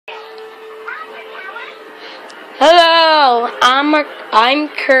I'm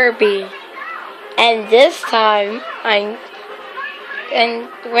Kirby, and this time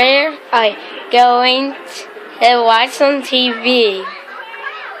we're going to watch some TV.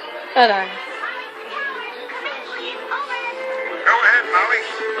 Hold on. Go ahead, Molly.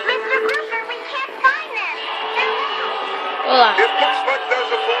 Mr. Brooker, we can't find them. Hold on. It looks like there's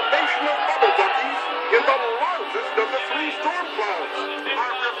a formation of bubble duckies in the largest of the three storm clouds.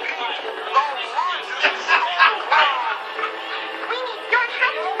 I repeat, the largest storm cloud. We need your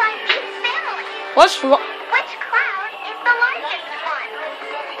help to find each family. What's wrong? Which cloud is the largest one?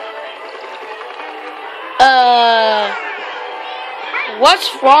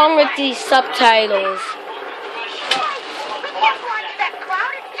 What's wrong with these subtitles? We can't watch that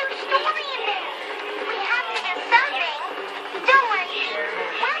cloud. It's too stormy in there. We have to do something. Don't worry.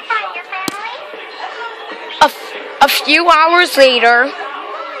 We'll find your family. A few hours later.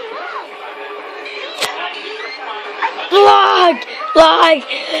 Vlog!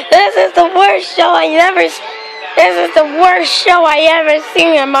 This is the worst show I ever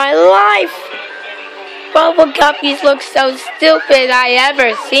seen in my life. Bubble guppies look so stupid I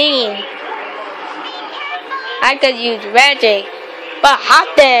ever seen. I could use magic, but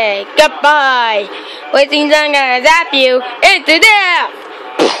hot day, goodbye. Waiting, I'm gonna zap you into death.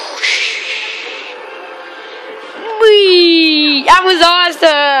 Whee! That was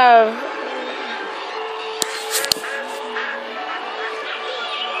awesome.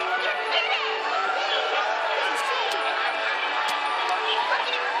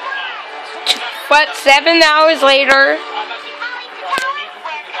 But 7 hours later,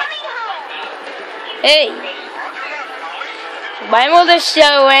 hey, when will the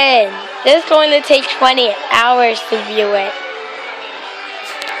show end? This is going to take 20 hours to view it.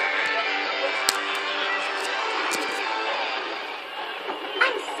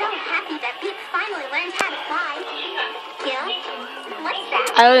 I'm so happy that Pete finally learned how to fly. Yeah? What's that?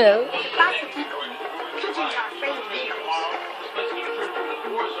 I don't know. Lots of people. Pigeons are afraid of eagles.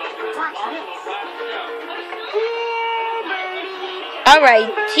 Watch this. Alright,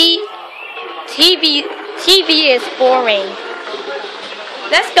 TV is boring.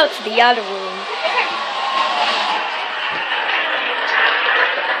 Let's go to the other room.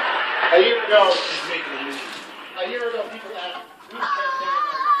 A year ago, people asked,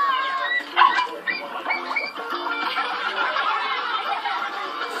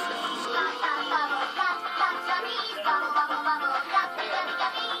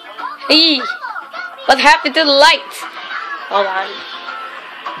 Hey, what happened to the lights? Hold on.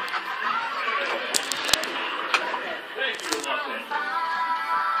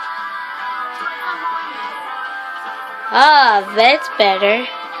 Ah, that's better.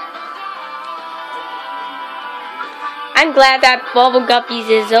 I'm glad that Bubble Guppies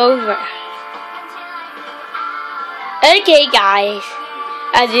is over. Okay, guys.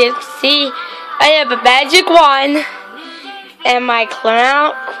 As you can see, I have a magic wand and my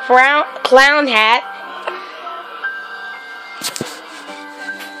clown hat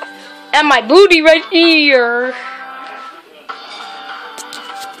and my booty right here.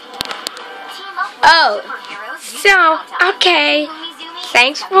 Oh, so, okay.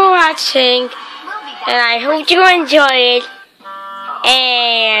 Thanks for watching, and I hope you enjoyed it.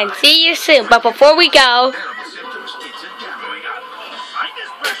 And see you soon. But before we go,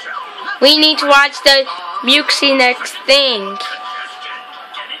 we need to watch the Muxie next thing.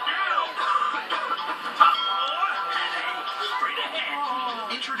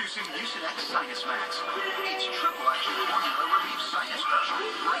 Introducing Mucinex Sinus Max. Its triple action formula relieves sinus pressure,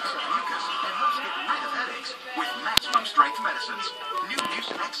 breaks up mucus, and helps get rid of headaches with maximum strength medicines. New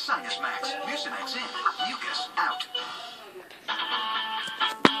Mucinex Sinus Max. Mucinex in, mucus out.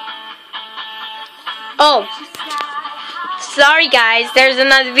 Oh, sorry guys, there's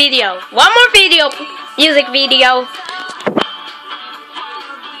another video. One more video, music video.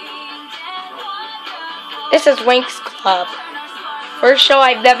 This is Winx Club. First show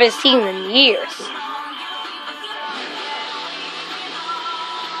I've never seen in years.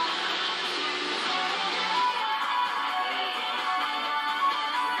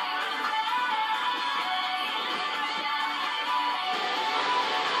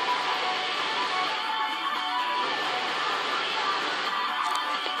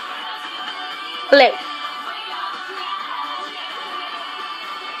 Hello.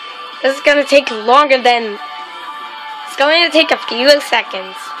 This is gonna take longer than... It's going to take a few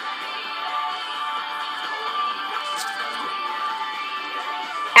seconds.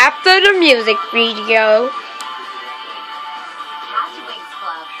 After the music video, Winx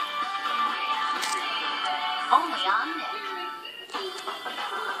Club. Only on Nick.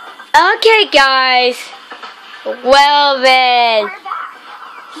 okay guys, Well then,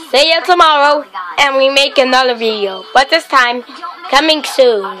 see you tomorrow, and we make another video. But this time, coming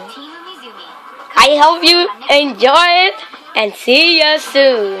soon. I hope you enjoy it, and see you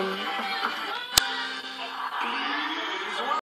soon.